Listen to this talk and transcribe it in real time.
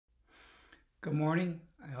Good morning.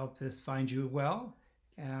 I hope this finds you well.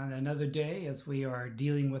 And another day as we are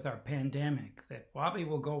dealing with our pandemic that probably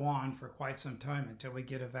will go on for quite some time until we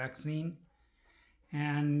get a vaccine.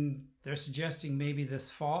 And they're suggesting maybe this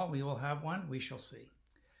fall we will have one. We shall see.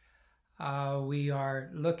 We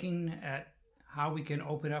are looking at how we can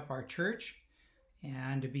open up our church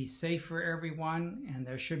and to be safe for everyone. And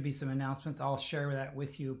there should be some announcements. I'll share that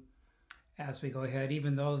with you as we go ahead.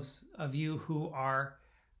 Even those of you who are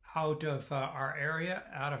out of our area,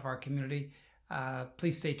 out of our community,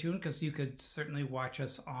 please stay tuned because you could certainly watch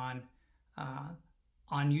us on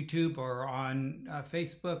YouTube or on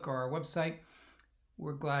Facebook or our website.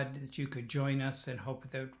 We're glad that you could join us and hope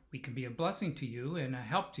that we can be a blessing to you and a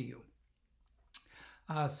help to you.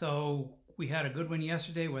 So we had a good one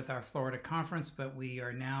yesterday with our Florida conference, but we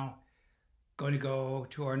are now going to go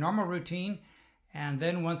to our normal routine. And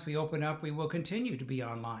then once we open up, we will continue to be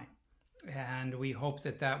online. And we hope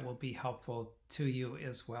that that will be helpful to you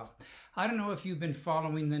as well. I don't know if you've been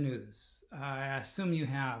following the news. I assume you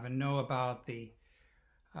have and know about the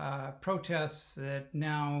protests that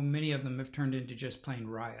now many of them have turned into just plain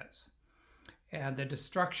riots. And the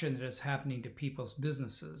destruction that is happening to people's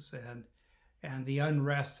businesses and the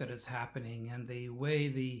unrest that is happening and the way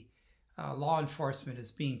the law enforcement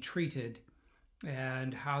is being treated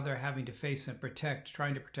and how they're having to face and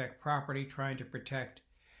trying to protect property, trying to protect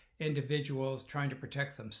individuals, trying to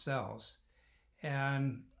protect themselves.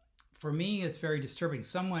 And for me, it's very disturbing.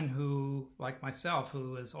 Someone who, like myself,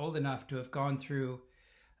 who is old enough to have gone through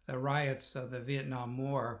the riots of the Vietnam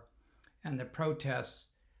War and the protests.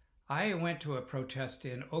 I went to a protest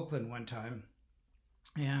in Oakland one time,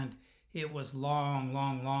 and it was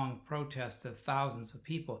long protests of thousands of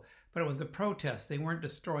people. But it was a protest. They weren't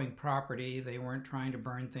destroying property. They weren't trying to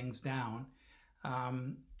burn things down.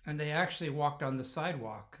 And they actually walked on the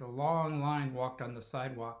sidewalk. The long line walked on the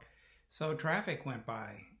sidewalk. So traffic went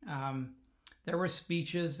by. There were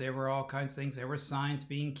speeches. There were all kinds of things. There were signs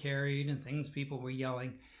being carried and things people were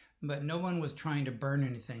yelling. But no one was trying to burn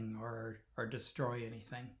anything or destroy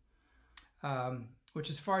anything, which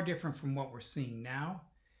is far different from what we're seeing now.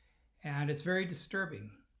 And it's very disturbing.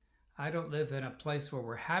 I don't live in a place where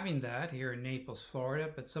we're having that here in Naples, Florida,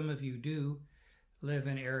 but some of you do live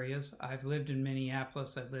in areas. I've lived in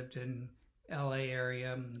Minneapolis. I've lived in LA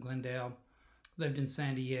area, Glendale, lived in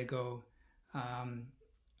San Diego.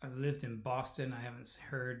 I've lived in Boston. I haven't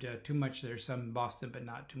heard too much. There's some in Boston, but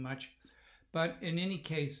not too much. But in any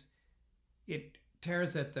case, it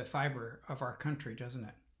tears at the fiber of our country, doesn't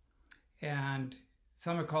it? And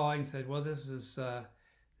some are calling and said, well, this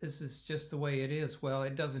is just the way it is. Well,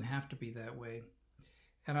 it doesn't have to be that way.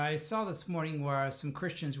 And I saw this morning where some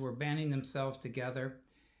Christians were banding themselves together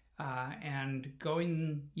and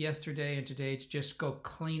going yesterday and today to just go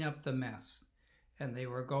clean up the mess. And they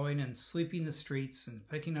were going and sweeping the streets and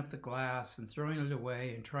picking up the glass and throwing it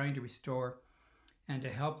away and trying to restore and to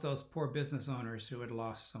help those poor business owners who had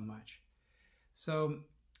lost so much. So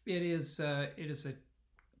it is a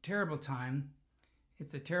terrible time.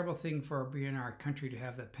 It's a terrible thing for being our country to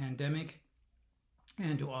have the pandemic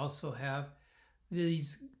and to also have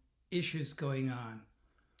these issues going on.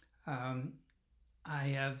 I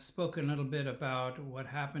have spoken a little bit about what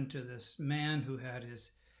happened to this man who had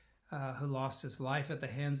who lost his life at the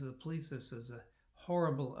hands of the police. This is a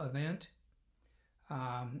horrible event.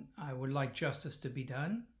 I would like justice to be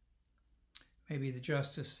done. Maybe the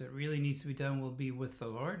justice that really needs to be done will be with the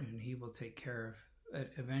Lord, and He will take care of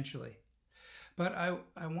it eventually. But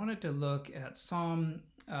I wanted to look at Psalm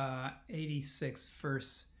 86,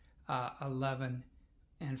 verse 11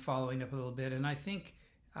 and following up a little bit. And I think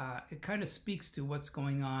it kind of speaks to what's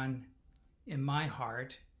going on in my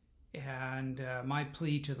heart and my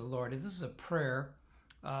plea to the Lord. This is a prayer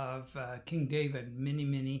of King David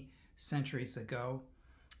many centuries ago,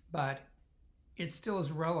 but it still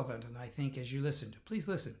is relevant. And I think as you listen, please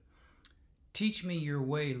listen. Teach me your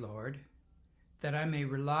way, Lord, that I may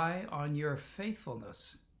rely on your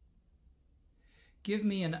faithfulness. Give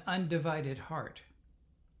me an undivided heart,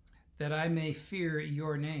 that I may fear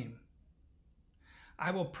your name. I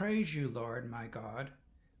will praise you, Lord, my God,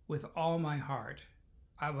 with all my heart.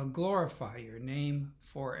 I will glorify your name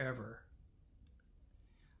forever.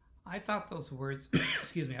 I thought those words,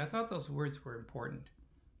 I thought those words were important.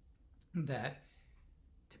 That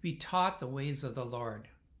to be taught the ways of the Lord,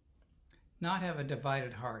 not have a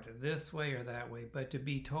divided heart this way or that way, but to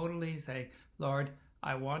be totally saying, Lord,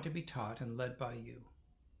 I want to be taught and led by you.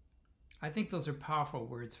 I think those are powerful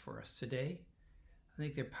words for us today. I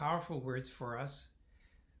think they're powerful words for us,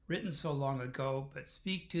 written so long ago, but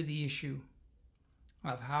speak to the issue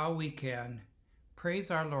of how we can praise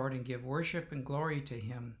our Lord and give worship and glory to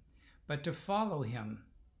Him but to follow him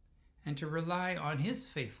and to rely on his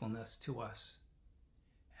faithfulness to us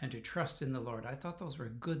and to trust in the Lord. I thought those were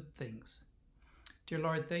good things. Dear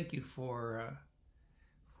Lord, thank you for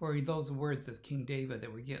those words of King David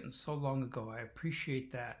that we're getting so long ago. I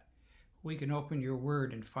appreciate that. We can open your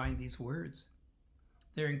word and find these words.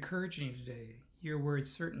 They're encouraging today. Your word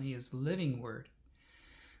certainly is living word.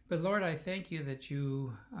 But Lord, I thank you that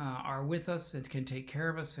you are with us and can take care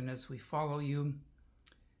of us. And as we follow you,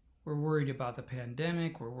 we're worried about the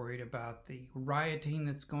pandemic. We're worried about the rioting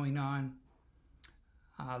that's going on.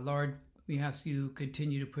 Lord, we ask you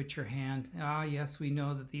continue to put your hand. Yes, we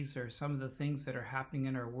know that these are some of the things that are happening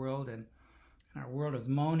in our world, and our world is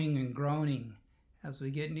moaning and groaning as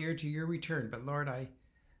we get near to your return. But Lord, I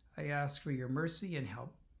ask for your mercy and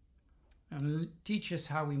help, and teach us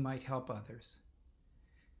how we might help others.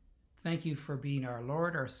 Thank you for being our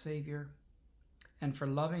Lord, our Savior, and for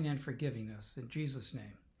loving and forgiving us. In Jesus'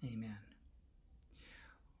 name, amen.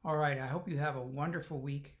 All right, I hope you have a wonderful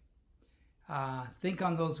week. Think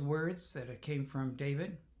on those words that came from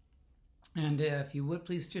David. And if you would,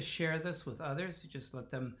 please just share this with others. Just let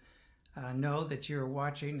them know that you're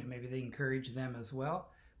watching, and maybe they encourage them as well.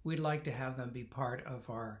 We'd like to have them be part of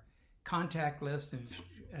our contact list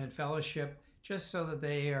and fellowship, just so that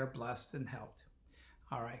they are blessed and helped.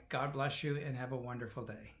 All right, God bless you and have a wonderful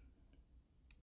day.